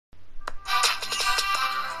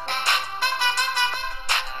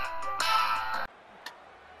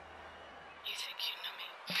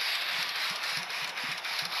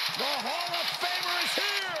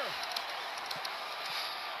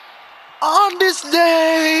this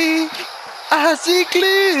day, I see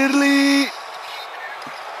clearly.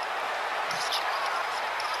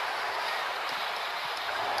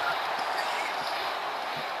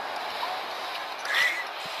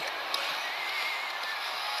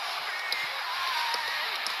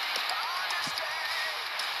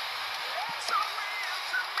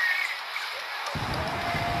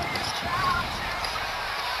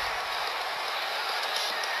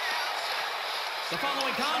 The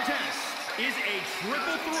following contest is a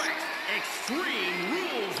triple threat extreme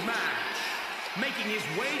rules match. Making his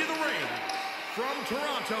way to the ring from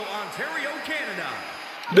Toronto, Ontario, Canada.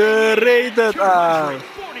 The Rated R.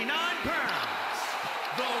 49 pounds.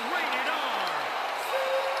 The Rated R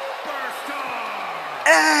Superstar.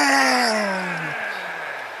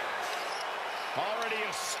 Already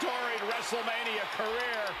a storied WrestleMania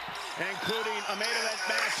career, including a main event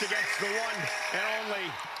match against the one and only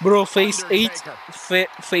Bro, face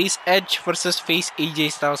Edge versus face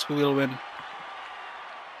AJ Styles, who will win?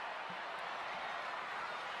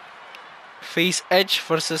 Face Edge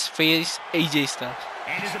versus face AJ Styles.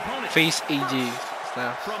 And his opponent, Face AJ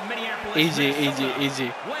Styles. from Minneapolis,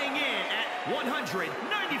 AJ. weighing in at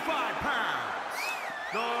 195 pounds,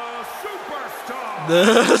 the Superstar. The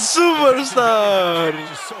Superstar.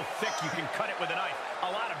 It's so thick you can cut it with a knife. A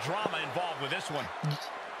lot of drama involved with this one.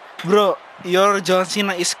 Bro, your John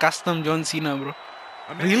Cena is custom John Cena, bro.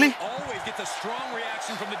 Really? Always gets a strong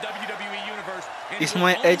reaction from the WWE universe. Is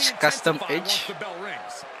my Edge custom Edge?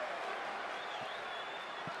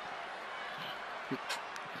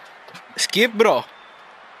 Skip, bro.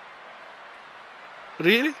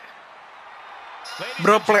 Really?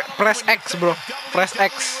 Bro, press X, bro. Press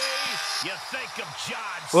X.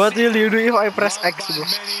 What will you do if I press X, bro?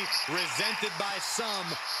 Resented by some,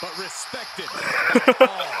 but respected by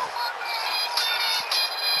all.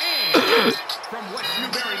 And from West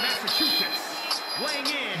Newbury, Massachusetts, weighing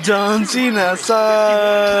in. John Cena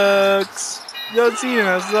sucks. John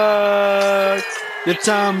Cena sucks. Your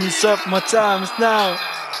time is up, my time is now.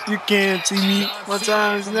 You can't see me, my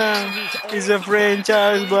time is now. It's a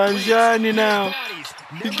franchise, but I'm shining now.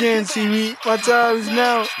 You can't see me, my time is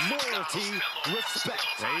now.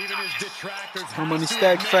 How many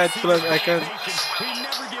stack fat plus I can?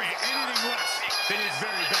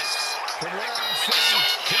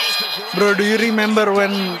 Bro, do you remember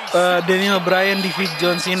when Daniel Bryan defeated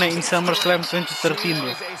John Cena in SummerSlam 2013,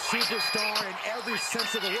 bro?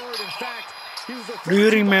 Do you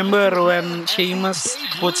remember when Sheamus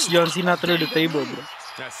puts John Cena through the table, bro?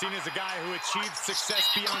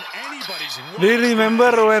 Do you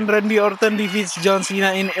remember when Randy Orton defeats John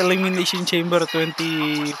Cena in Elimination Chamber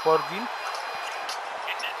 2014?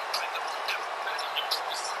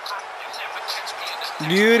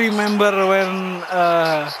 Do you remember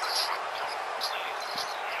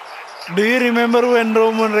when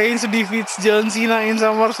Roman Reigns defeats John Cena in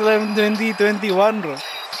SummerSlam 2021, bro?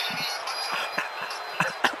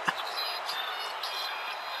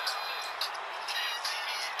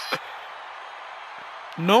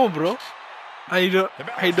 No, bro. I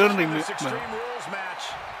don't remember.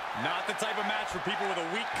 Not the type of match for people with a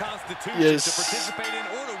weak constitution Yes. to participate in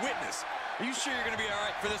or to witness. Are you sure you're going to be all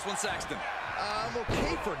right for this one, Saxton? I'm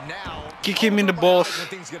okay for now. Kick him in the balls. When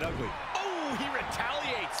things get ugly. Oh, he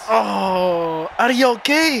retaliates. Oh, are you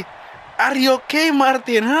okay? Are you okay,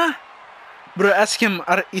 Martin? Huh? Bro, ask him.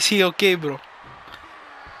 Is he okay, bro?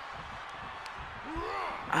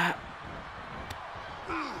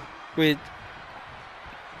 Wait.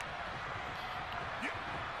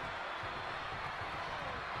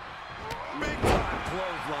 Big time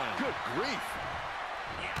clothesline. Good grief.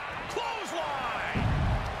 Clothesline.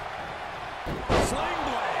 Sling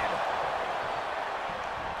blade.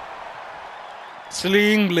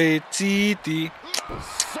 Sling blade, CT.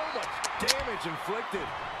 So much damage inflicted.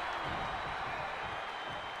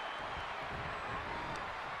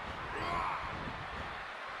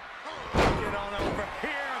 Get on over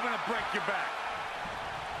here. I'm going to break your back.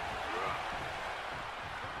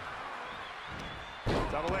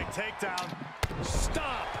 Double leg takedown.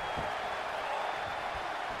 Stop.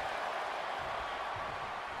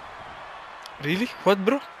 Really? What,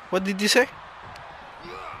 bro? What did you say?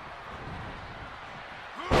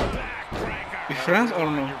 We friends or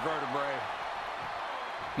no?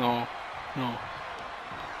 No.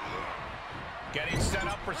 Getting set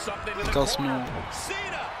up for something to the Because corner. no.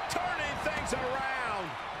 Cena turning things around.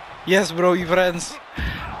 Yes, bro, we friends.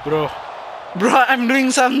 Bro, I'm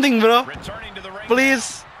doing something, bro. Returning to the ring.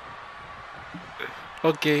 Please.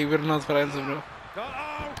 Okay, we're not friends, bro.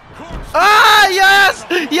 Uh-oh. Ah, yes!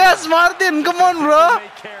 Yes, Martin, come on, bro.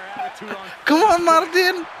 Come on,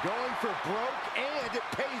 Martin. Going for broke, and it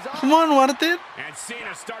pays off. Come on, Martin. And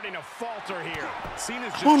Cena's starting to falter here.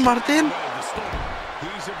 Cena's Come on, Martin.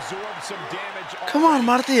 He's absorbed some damage already. Come on,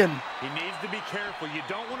 Martin. He needs to be careful. You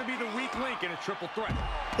don't want to be the weak link in a triple threat.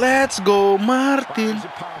 Let's go, Martin. Is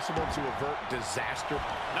it possible to avert disaster?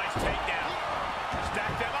 Nice takedown.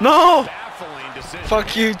 Stacked them up. No. Baffling decision.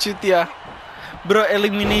 Fuck you, Chutia. Bro,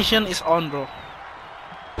 elimination is on, bro.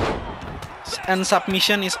 And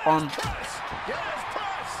submission is on.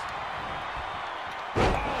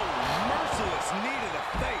 Merciless knee to the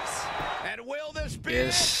face. And will this be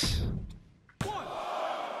Yes.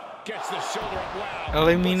 Gets the shoulder up loud.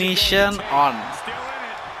 Elimination on. Still in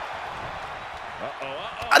it.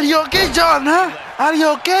 Are you okay, John? Huh? Are you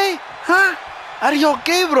okay? Huh? Are you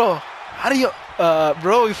okay, bro? Are you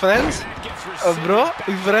bro, we friends? Bro,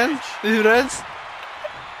 we friends? We friends?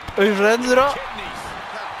 We friends, bro?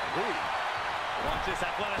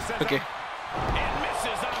 Okay.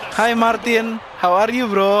 Hi, Martin. How are you,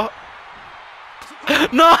 bro?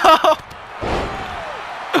 No!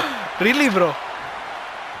 Really, bro?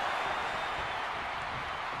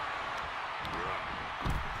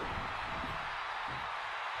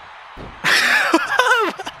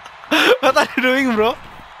 What are you doing, bro?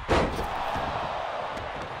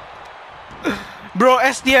 Bro,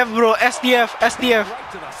 STF, bro. STF, STF.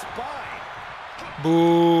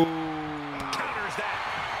 Boo.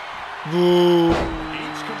 Boo.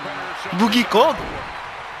 Boogie Cold.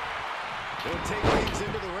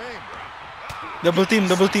 Double team,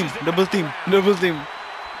 double team, double team, double team.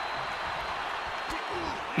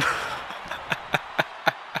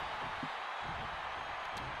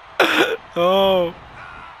 Oh.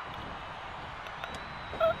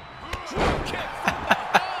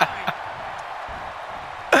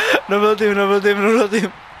 Double team, double team, double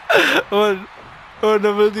team. Oh,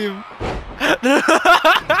 double team.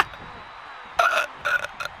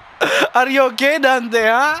 Are you okay, Dante,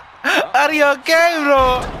 huh? Are you okay,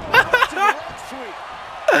 bro?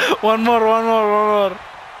 One more.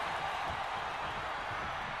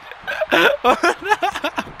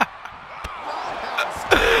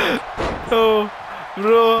 Oh,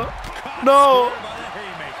 bro. No.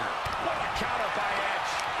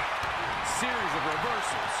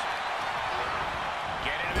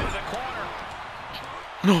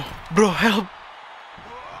 No, bro, help.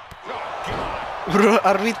 Bro,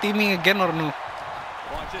 are we teaming again or no?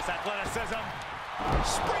 Watch this athleticism.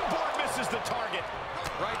 Springboard misses the target.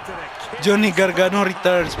 Right to the kidneys. Johnny Gargano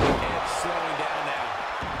returns, bro. Slowing down now.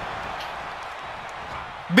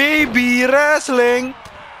 Baby wrestling.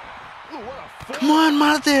 Come on,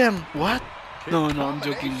 Martin. What? No, I'm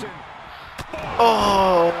joking.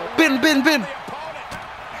 Oh, pin. Haymaker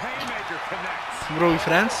connects. Bro, we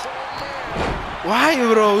friends? Why,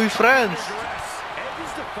 bro? We friends?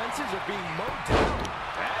 Edge's defenses are being mowed down.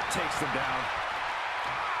 That takes them down.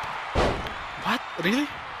 What? Really?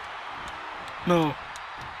 No.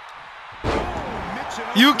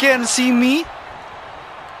 You can see me?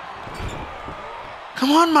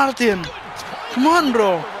 Come on, Martin. Come on,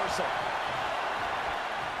 bro.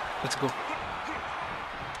 Let's go.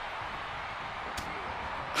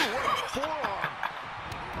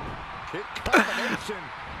 Kick combination.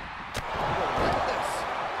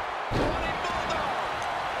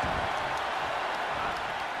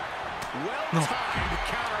 No.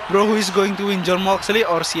 Bro, who is going to win, John Moxley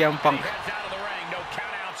or CM Punk? Heads out of the ring, no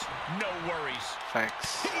countouts, no worries.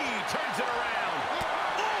 Facts. He turns it around.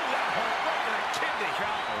 Ooh, that hurt right to the kidney.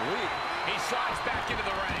 Golly. He slides back into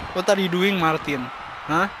the ring. What are you doing, Martin?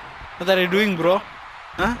 Huh? What are you doing, bro?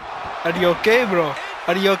 Huh? Are you okay, bro?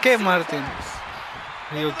 Are you okay, Martin?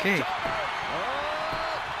 Are you okay?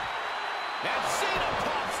 And Cena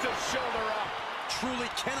pops the shoulder up.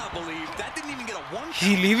 Truly cannot believe that didn't even get a one.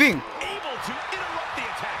 He leaving. Able to interrupt the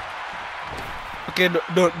attack. Okay,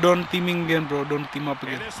 don't teaming again, bro. Don't team up And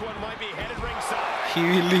again. this one might be headed ringside. He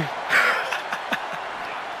will leave.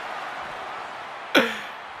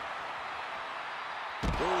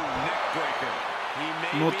 Ooh, neck breaker. He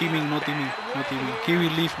may No be teaming, in a no teaming, bad no way. teaming. He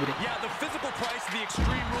will leave, bro. Yeah, the physical price of the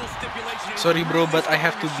Extreme Rules stipulation is Sorry, bro, really but I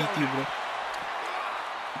have to starting beat show you, now. bro.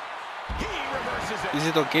 He reverses it. Is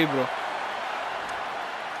it okay, bro?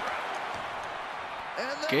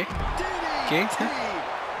 Okay. Okay.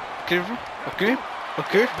 Okay, bro. Okay.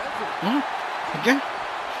 Okay. Okay.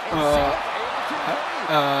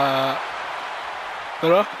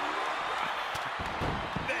 Bro.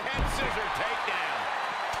 The head scissor takedown.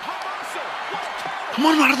 Reversal. What a counter. Come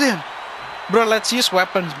on, Martin. Bro, let's use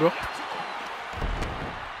weapons, bro.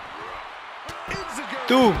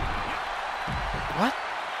 Two. What?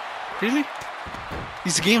 Really?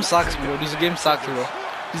 This game sucks, bro. This game sucks, bro.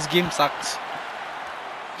 This game sucks.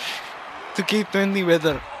 2K20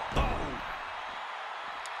 weather. Oh,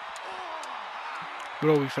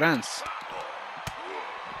 Bro, we friends.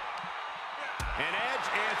 And Edge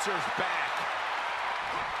answers back.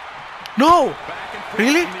 No! Back and forth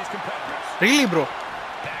Really? from these competitors. Really, bro?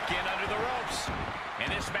 Back in under the ropes.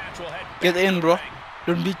 And this match will head Get back in, to bro. the ring.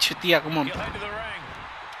 Don't be shitty, come on. He'll head to the ring.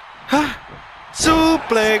 Huh?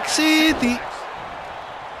 Suplex City.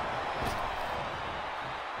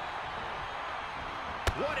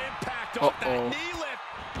 What impact off that Uh-oh. knee lift.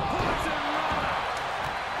 Poison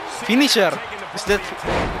runner. Finisher. Taking the Is that...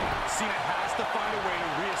 Cena has to find a way to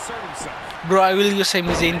reassert himself. Bro, I will use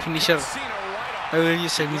Sami Zayn finisher. Cena right off. I will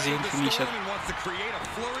use Sami Ready Zayn to finisher. storm and wants to create a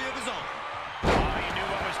flurry of his own. Oh, he knew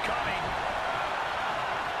what was coming.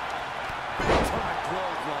 Big time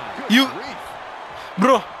clothesline. Good You... grief.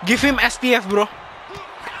 Bro, give him STF, bro.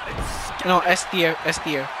 No, STF,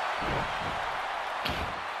 STF.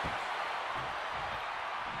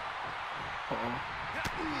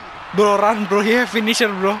 Bro, run, bro. He have finisher,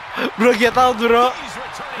 bro. Bro, get out, bro. He's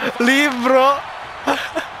returning. Leave, bro.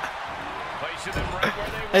 Placing them right where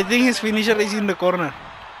they I think his finisher is in the corner.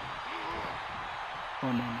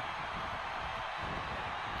 Oh, no.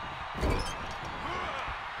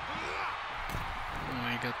 Oh,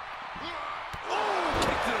 my God.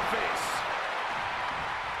 kick to the face.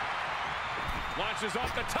 Launches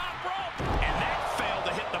off the top rope. And that failed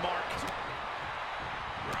to hit the mark.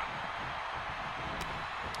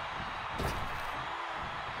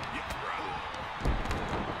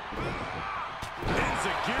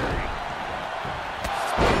 Enziguri.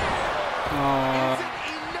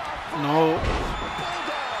 No.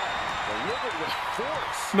 Delivered with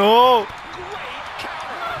force. No. Great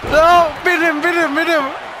counter. No. Pin him, pin him, pin him.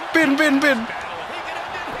 Pin, pin, pin. Battle. He can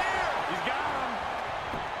end it here. He's got him.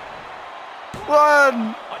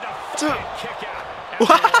 1, A 2. defiant kick out.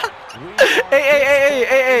 What? Hey, hey, hey, hey,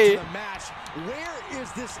 hey, hey. The match. Where is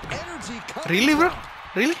this energy coming Really, bro? from?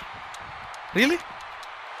 Really? Really?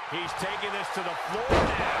 He's taking this to the floor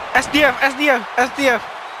now. SDF, SDF, SDF.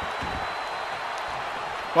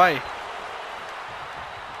 Why?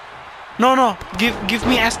 No, no. Give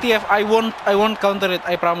me STF. I won't counter it.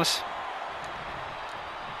 I promise.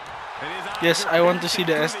 And his eyes Yes, are I want to big see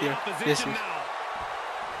the to STF. opposition Yes, yes. now.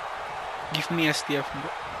 Give me STF,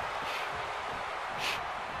 bro.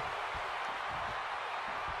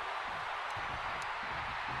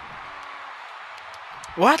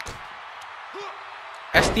 What?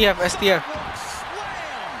 STF, STF.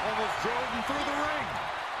 Slam! Almost drove him through the ring.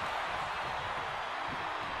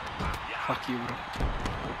 Fuck you, bro.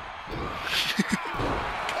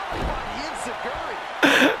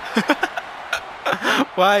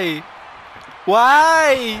 Why?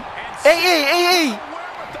 Why? Hey, hey, hey, hey!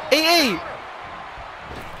 Hey, hey!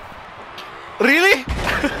 Really?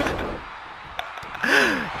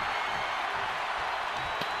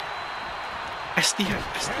 STF,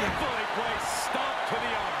 STF. Carefully placed stomp to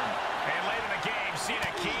the arm. And late in the game, Cena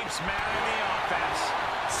keeps mounting the offense.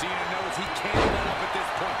 Cena knows he can't let up at this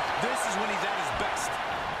point. This is when he's at his best.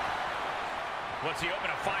 What's he open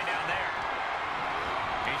to find down there?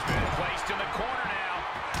 He's been placed in the corner now.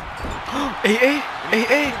 Hey, hey, hey,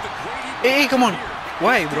 hey! Hey, hey, come on!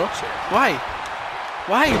 Why, bro? Why?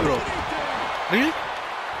 Why, bro? Really?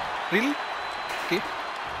 Really? Okay.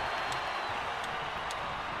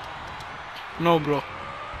 No, bro.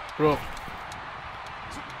 Bro.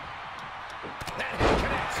 That hit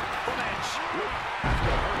connects from Edge.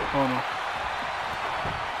 Oh no.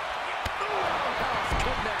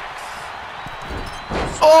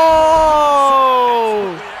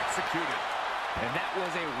 Oh! Perfectly executed. And that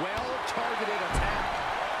was a well-targeted attack.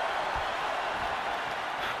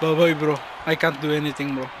 Bye bye, bro. I can't do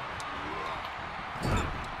anything, bro.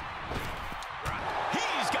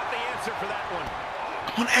 He's got the answer for that one.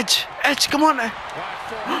 Come on, Edge. Edge, come on.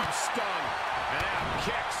 Platform stun. And now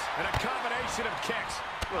kicks. And a combination of kicks.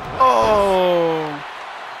 Oh.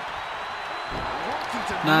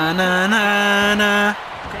 Na na na na.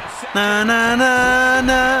 Na na na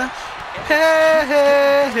na. Hey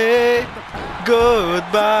hey hey.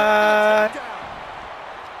 Goodbye.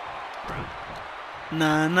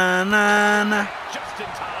 Na na na na. Just in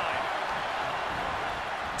time.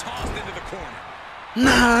 Tossed into the corner.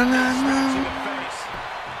 Na na To na. the face.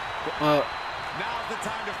 Now's the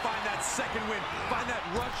time to find that second win. Find that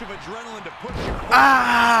rush of adrenaline to push you forward.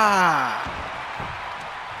 Ah.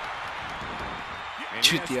 And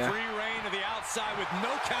Shoot, he has yeah. free reign to the outside with no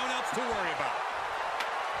countouts to worry about.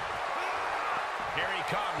 Here he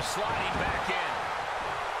comes, sliding back in.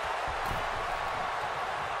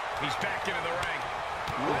 He's back into the ring.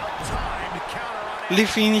 Well-timed counter on Edge. Leave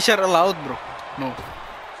finisher allowed, bro. No.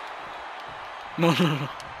 No, no, no.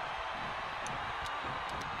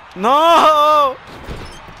 No!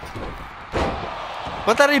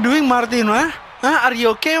 What are you doing, Martin? Huh? Are you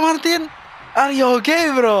okay, Martin? Are you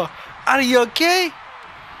okay, bro? Are you okay?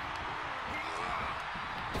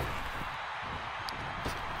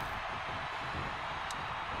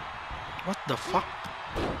 What the fuck?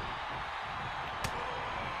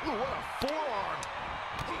 Ooh, what a forearm.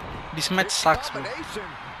 This match sucks, bro. Relentless.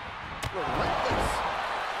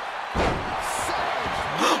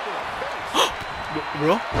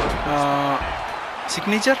 Bro,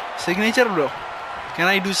 signature, bro. Can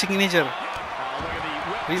I do signature?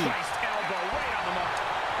 Really?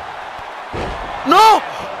 No!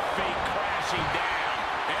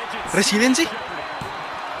 Resiliency?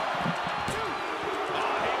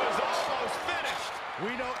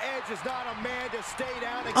 We know Edge is not a man to stay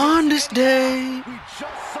down On this day. We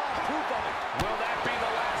just saw proof of it. Will that be the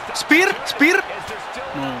last? Spear? Spear? Is there still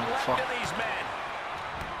No, left fuck. in these men?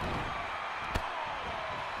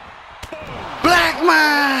 Black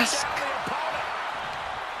Mask!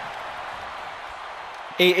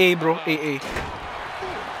 AA, bro. AA.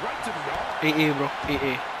 Right to the arm. AA, bro. AA. And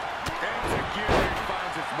Tajiri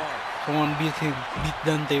finds its mark. Come on, beat him. Beat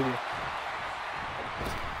Dante, bro.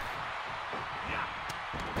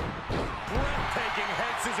 Breathtaking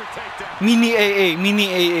head scissor takedown. Mini AA. Mini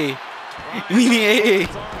AA. Mini AA.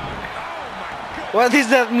 What is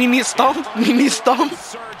that? Mini stomp? Mini stomp?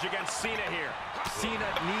 Surge against Cena here. Cena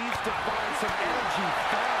needs to find some energy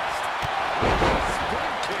fast.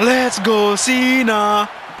 Let's go, Cena. Oh,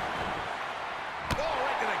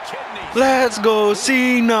 right to the kidneys. Let's go,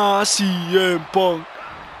 Cena. CM Punk.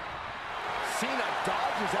 Cena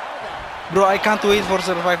dodges out of that. Bro, I can't wait for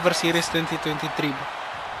Survivor Series 2023, bro.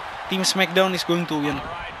 Team SmackDown is going to win. All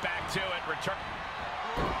right, back to it. Return.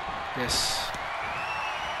 Yes.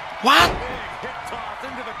 What? Big hip toss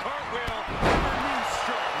into the cartwheel. Knee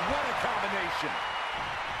strike. What a combination.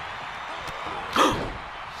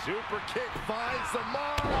 Super kick finds the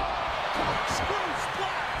mark. Screw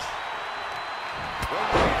splash. The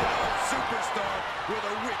weight superstar with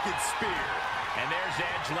a wicked spear. And there's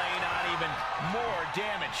Edge laying on even more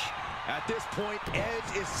damage. At this point, Edge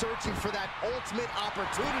is searching for that ultimate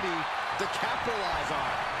opportunity to capitalize on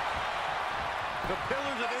it. The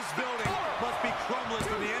pillars of this building must be crumbling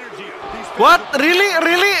from the energy. These What?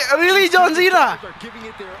 Really, John Cena? are giving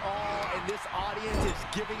it their all, and this audience is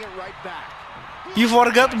giving it right back. You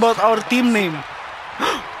forgot about our team name.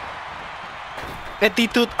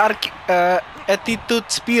 Attitude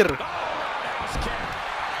Spear.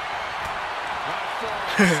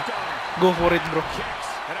 Go for it, bro.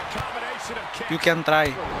 And a combination of kicks. You can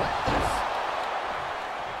try.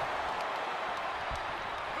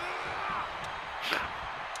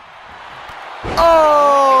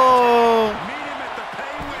 Oh! Meet him at the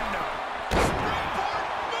pay window.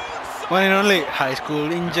 One and only high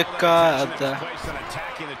school in Jakarta. Place on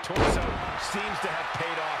attacking the torso seems to have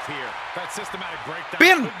paid off here. That systematic breakdown.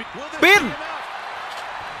 Pin! could be- Will this Pin! be enough?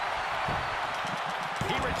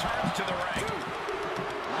 He returns to the ring.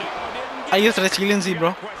 I use resiliency,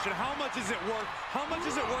 bro. Question, how much is it worth? How much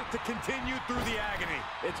is it worth to continue through the agony?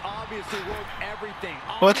 It's obviously worth everything.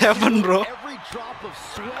 What happened, bro? Every drop of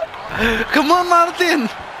sweat. Come on, Martin.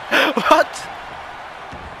 What?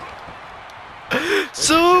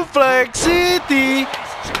 Suplex City.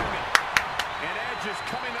 And Edge is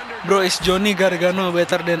coming under. Bro, is Johnny Gargano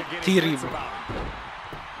better than Theory, bro?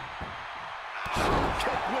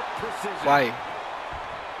 Kick with precision. Why?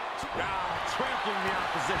 Trampling the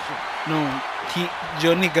opposition. No,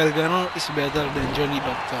 Johnny Gargano is better than Johnny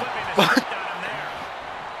Doctor. What?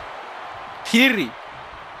 Theory?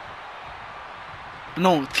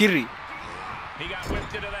 No, Theory. He got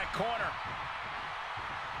whipped into that corner.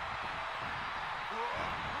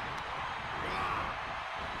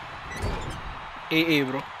 AA,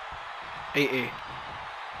 bro. AA.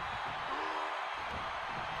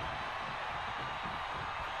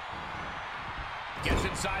 Gets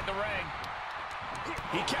inside the ring.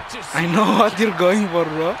 He catches. I know what you're going for,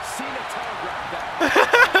 bro. Cena telegraphed that.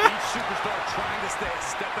 Each superstar trying to stay a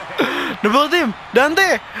step ahead. Double team,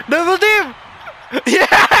 Dante, double team. Yeah.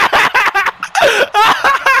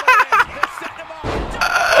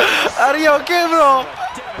 Are you okay, bro?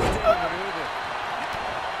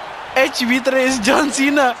 Edge betrays John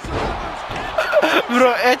Cena.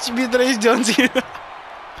 Bro, Edge betrays John Cena.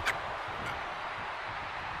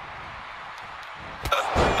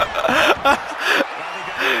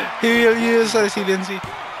 He will use resiliency.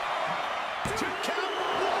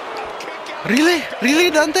 Really?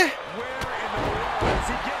 Really, Dante? Where in the world is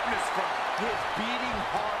he getting this from? His beating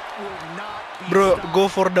heart will not be Bro, stopped. go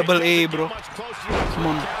for double A, bro. Much closer to his Come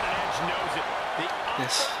on. count, and Edge knows it. The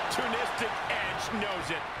Yes. opportunistic Edge knows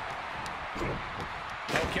it.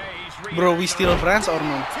 Bro, we still friends or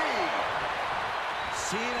no?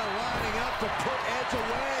 Cena lining up to put Edge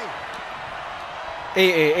away.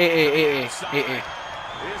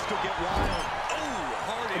 This could get wild. Oh,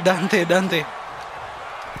 hard Dante.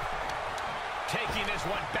 taking this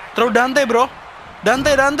one back. Throw Dante, bro.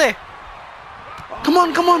 Dante. Come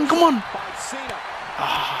on. By Cena.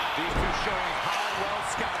 These two showing how well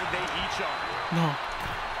scouted they each are. No.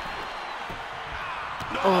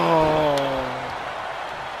 Oh.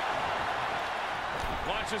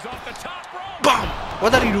 Launches off the top rope. Bam!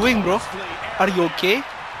 What are you doing, bro? Are you okay?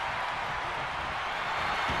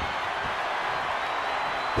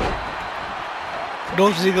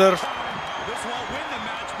 Dolph Ziggler. This won't win the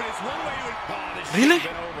match, but it's one way to...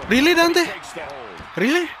 Really, Dante?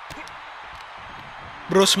 Really?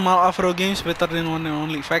 Bro, small Afro games better than one and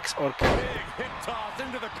only. Facts or cap? Big hip toss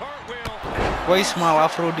into the cartwheel. Why small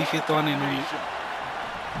Afro defeat one and only?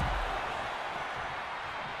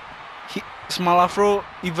 Small Afro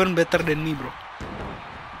even better than me, bro.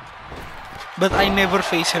 But I never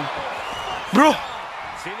face him. Bro!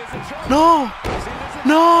 No!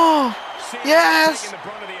 Yes!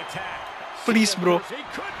 Please, bro.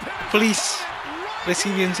 Please.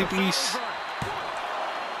 Resiliency, please.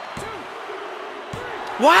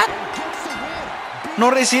 What?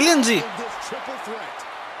 No resiliency?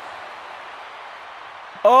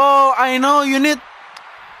 Oh, I know. You need...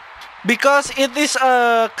 Because it is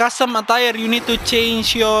a custom attire, you need to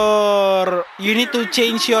change your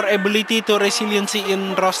ability to resiliency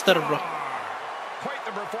in roster, bro.